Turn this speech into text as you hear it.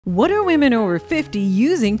What are women over 50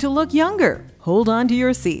 using to look younger? Hold on to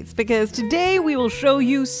your seats because today we will show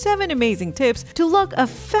you 7 amazing tips to look a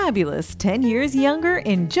fabulous 10 years younger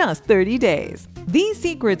in just 30 days. These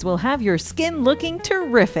secrets will have your skin looking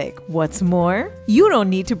terrific. What's more, you don't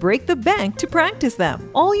need to break the bank to practice them.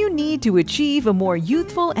 All you need to achieve a more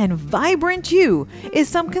youthful and vibrant you is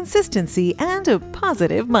some consistency and a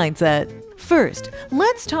positive mindset. First,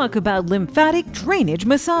 let's talk about lymphatic drainage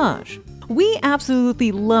massage. We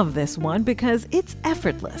absolutely love this one because it's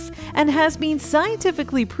effortless and has been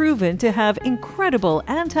scientifically proven to have incredible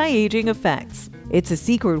anti-aging effects. It's a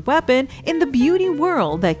secret weapon in the beauty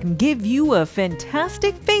world that can give you a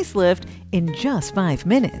fantastic facelift in just 5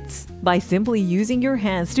 minutes. By simply using your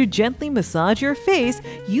hands to gently massage your face,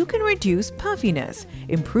 you can reduce puffiness,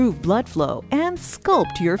 improve blood flow, and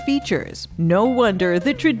sculpt your features. No wonder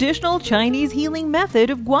the traditional Chinese healing method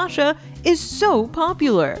of gua sha is so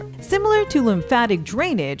popular. Similar to lymphatic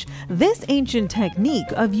drainage, this ancient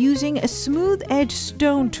technique of using a smooth-edged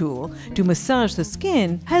stone tool to massage the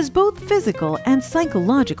skin has both physical and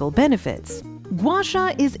psychological benefits. Gua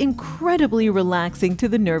sha is incredibly relaxing to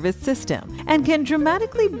the nervous system and can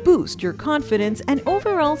dramatically boost your confidence and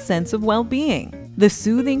overall sense of well-being. The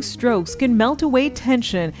soothing strokes can melt away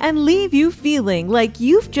tension and leave you feeling like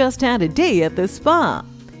you've just had a day at the spa.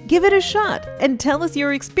 Give it a shot and tell us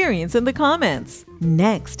your experience in the comments.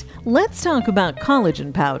 Next, let's talk about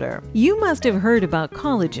collagen powder. You must have heard about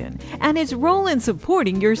collagen and its role in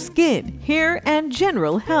supporting your skin, hair, and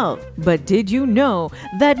general health. But did you know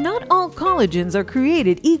that not all collagens are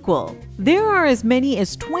created equal? There are as many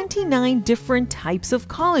as 29 different types of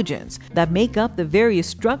collagens that make up the various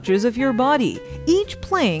structures of your body, each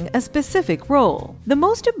playing a specific role. The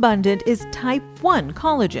most abundant is type 1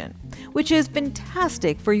 collagen, which is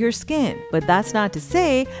fantastic for your skin. But that's not to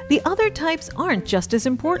say the other types aren't just as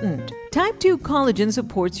important. Type 2 collagen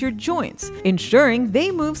supports your joints, ensuring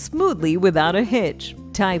they move smoothly without a hitch.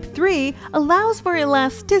 Type 3 allows for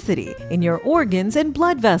elasticity in your organs and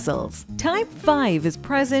blood vessels. Type 5 is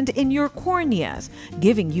present in your corneas,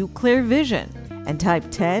 giving you clear vision. And type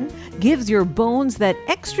 10 gives your bones that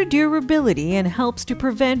extra durability and helps to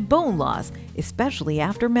prevent bone loss, especially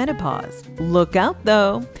after menopause. Look out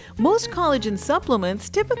though! Most collagen supplements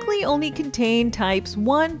typically only contain types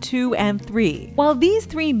 1, 2, and 3. While these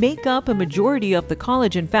 3 make up a majority of the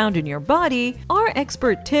collagen found in your body, our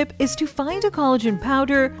expert tip is to find a collagen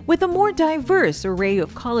powder with a more diverse array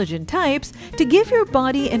of collagen types to give your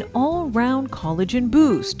body an all-round collagen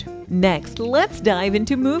boost. Next, let's dive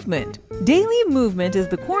into movement. Daily movement is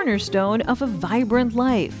the cornerstone of a vibrant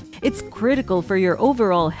life. It's critical for your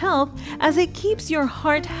overall health as it keeps your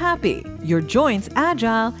heart happy, your joints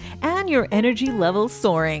agile, and your energy levels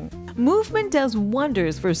soaring. Movement does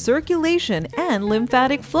wonders for circulation and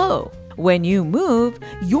lymphatic flow. When you move,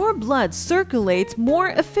 your blood circulates more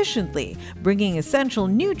efficiently, bringing essential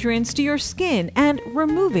nutrients to your skin and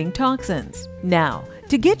removing toxins. Now,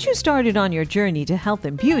 to get you started on your journey to health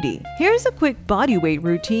and beauty, here's a quick bodyweight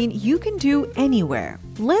routine you can do anywhere.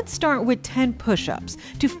 Let's start with 10 push-ups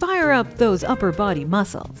to fire up those upper body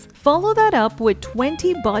muscles. Follow that up with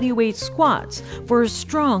 20 bodyweight squats for a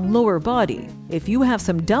strong lower body. If you have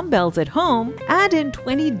some dumbbells at home, add in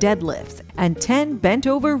 20 deadlifts and 10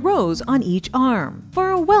 bent-over rows on each arm for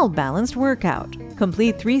a well-balanced workout.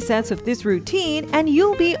 Complete 3 sets of this routine and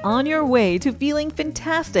you'll be on your way to feeling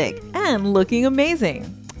fantastic and looking amazing.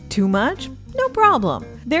 Too much? No problem.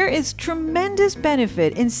 There is tremendous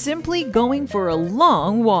benefit in simply going for a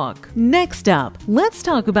long walk. Next up, let's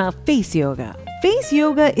talk about face yoga. Face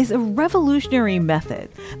yoga is a revolutionary method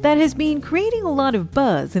that has been creating a lot of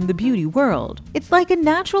buzz in the beauty world. It's like a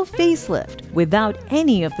natural facelift without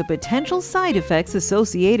any of the potential side effects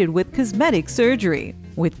associated with cosmetic surgery.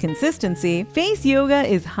 With consistency, face yoga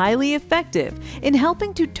is highly effective in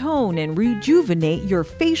helping to tone and rejuvenate your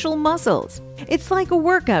facial muscles. It's like a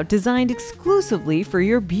workout designed exclusively for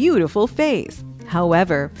your beautiful face.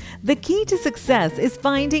 However, the key to success is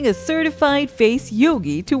finding a certified face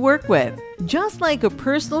yogi to work with. Just like a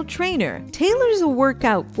personal trainer tailors a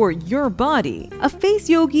workout for your body, a face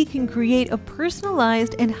yogi can create a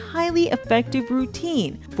personalized and highly effective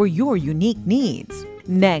routine for your unique needs.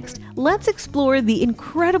 Next, let's explore the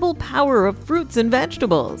incredible power of fruits and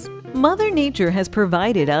vegetables. Mother Nature has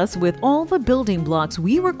provided us with all the building blocks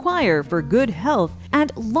we require for good health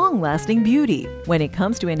and long-lasting beauty. When it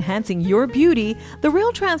comes to enhancing your beauty, the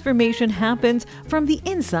real transformation happens from the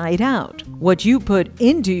inside out. What you put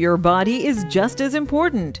into your body is just as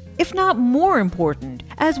important, if not more important,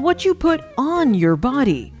 as what you put on your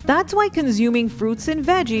body. That's why consuming fruits and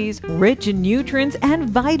veggies, rich in nutrients and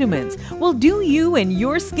vitamins, will do you and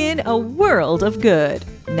your skin a world of good.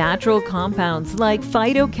 Natural compounds like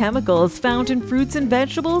phytochemicals found in fruits and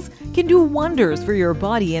vegetables can do wonders for your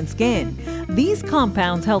body and skin. These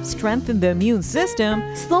compounds help strengthen the immune system,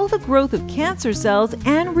 slow the growth of cancer cells,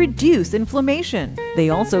 and reduce inflammation. They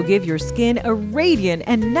also give your skin a radiant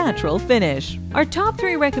and natural finish. Our top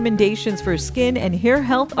 3 recommendations for skin and hair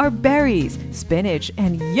health are berries, spinach,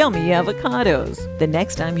 and yummy avocados. The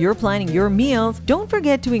next time you're planning your meals, don't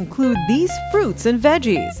forget to include these fruits and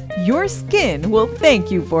veggies. Your skin will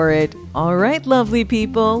thank you for it. All right, lovely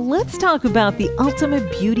people, let's talk about the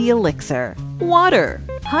ultimate beauty elixir: water.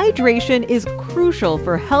 Hydration is crucial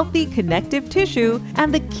for healthy connective tissue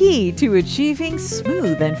and the key to achieving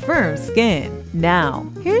smooth and firm skin. Now,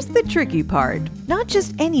 here's the tricky part. Not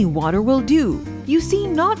just any water will do. You see,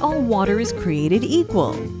 not all water is created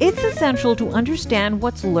equal. It's essential to understand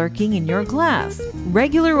what's lurking in your glass.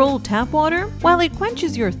 Regular old tap water, while it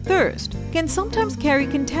quenches your thirst, can sometimes carry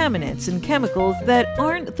contaminants and chemicals that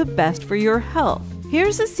aren't the best for your health.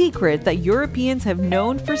 Here's a secret that Europeans have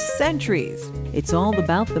known for centuries. It's all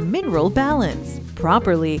about the mineral balance.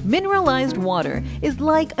 Properly mineralized water is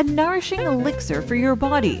like a nourishing elixir for your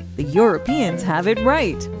body. The Europeans have it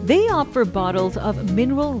right. They opt for bottles of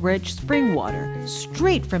mineral-rich spring water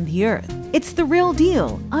straight from the earth. It's the real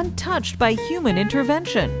deal, untouched by human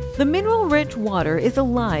intervention. The mineral-rich water is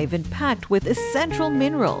alive and packed with essential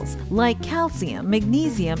minerals like calcium,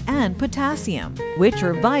 magnesium, and potassium, which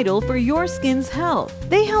are vital for your skin's health.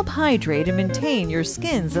 They help hydrate and maintain your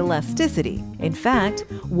skin's elasticity. In fact,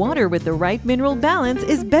 water with the right mineral balance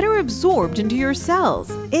is better absorbed into your cells.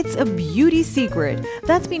 It's a beauty secret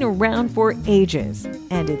that's been around for ages,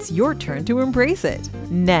 and it's your turn to embrace it.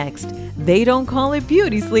 Next, they don't call it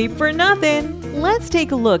beauty sleep for nothing. Let's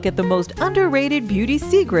take a look at the most underrated beauty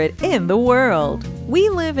secret in the world. We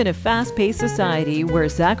live in a fast-paced society where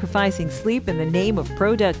sacrificing sleep in the name of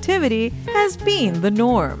productivity has been the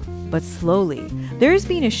norm. But slowly, there's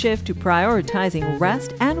been a shift to prioritizing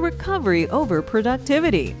rest and recovery over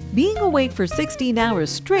productivity. Being awake for 16 hours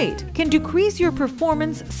straight can decrease your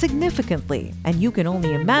performance significantly, and you can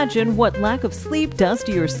only imagine what lack of sleep does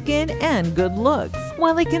to your skin and good looks.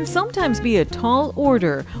 While it can sometimes be a tall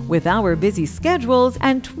order with our busy schedules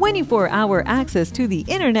and 24-hour access to the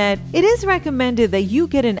internet, it is recommended that you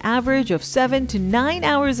get an average of 7 to 9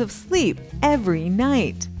 hours of sleep every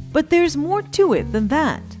night. But there's more to it than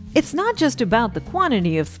that. It's not just about the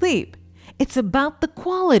quantity of sleep, it's about the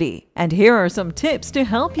quality. And here are some tips to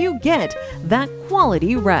help you get that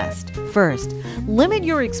quality rest. First, limit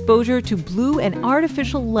your exposure to blue and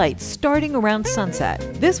artificial light starting around sunset.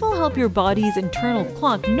 This will help your body's internal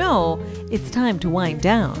clock know it's time to wind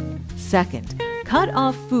down. Second, cut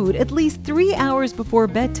off food at least 3 hours before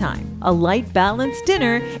bedtime. A light, balanced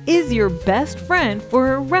dinner is your best friend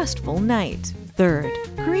for a restful night. Third,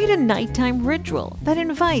 create a nighttime ritual that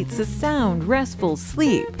invites a sound, restful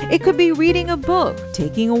sleep. It could be reading a book,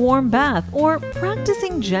 taking a warm bath, or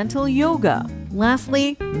practicing gentle yoga.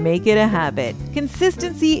 Lastly, make it a habit.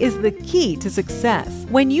 Consistency is the key to success.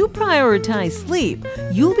 When you prioritize sleep,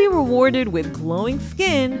 you'll be rewarded with glowing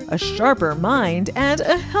skin, a sharper mind, and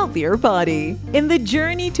a healthier body. In the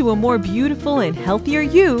journey to a more beautiful and healthier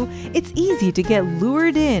you, it's easy to get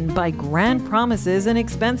lured in by grand promises and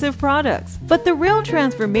expensive products. But the real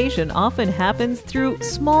transformation often happens through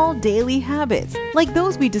small daily habits, like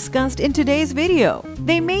those we discussed in today's video.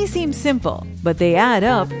 They may seem simple, but they add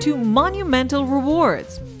up to monumental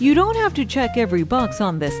rewards. You don't have to check every box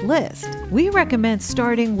on this list. We recommend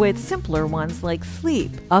starting with simpler ones like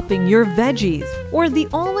sleep, upping your veggies, or the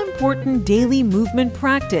all-important daily movement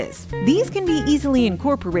practice. These can be easily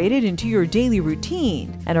incorporated into your daily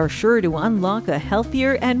routine and are sure to unlock a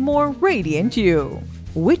healthier and more radiant you.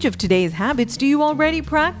 Which of today's habits do you already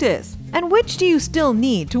practice? And which do you still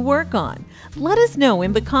need to work on? Let us know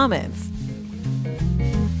in the comments.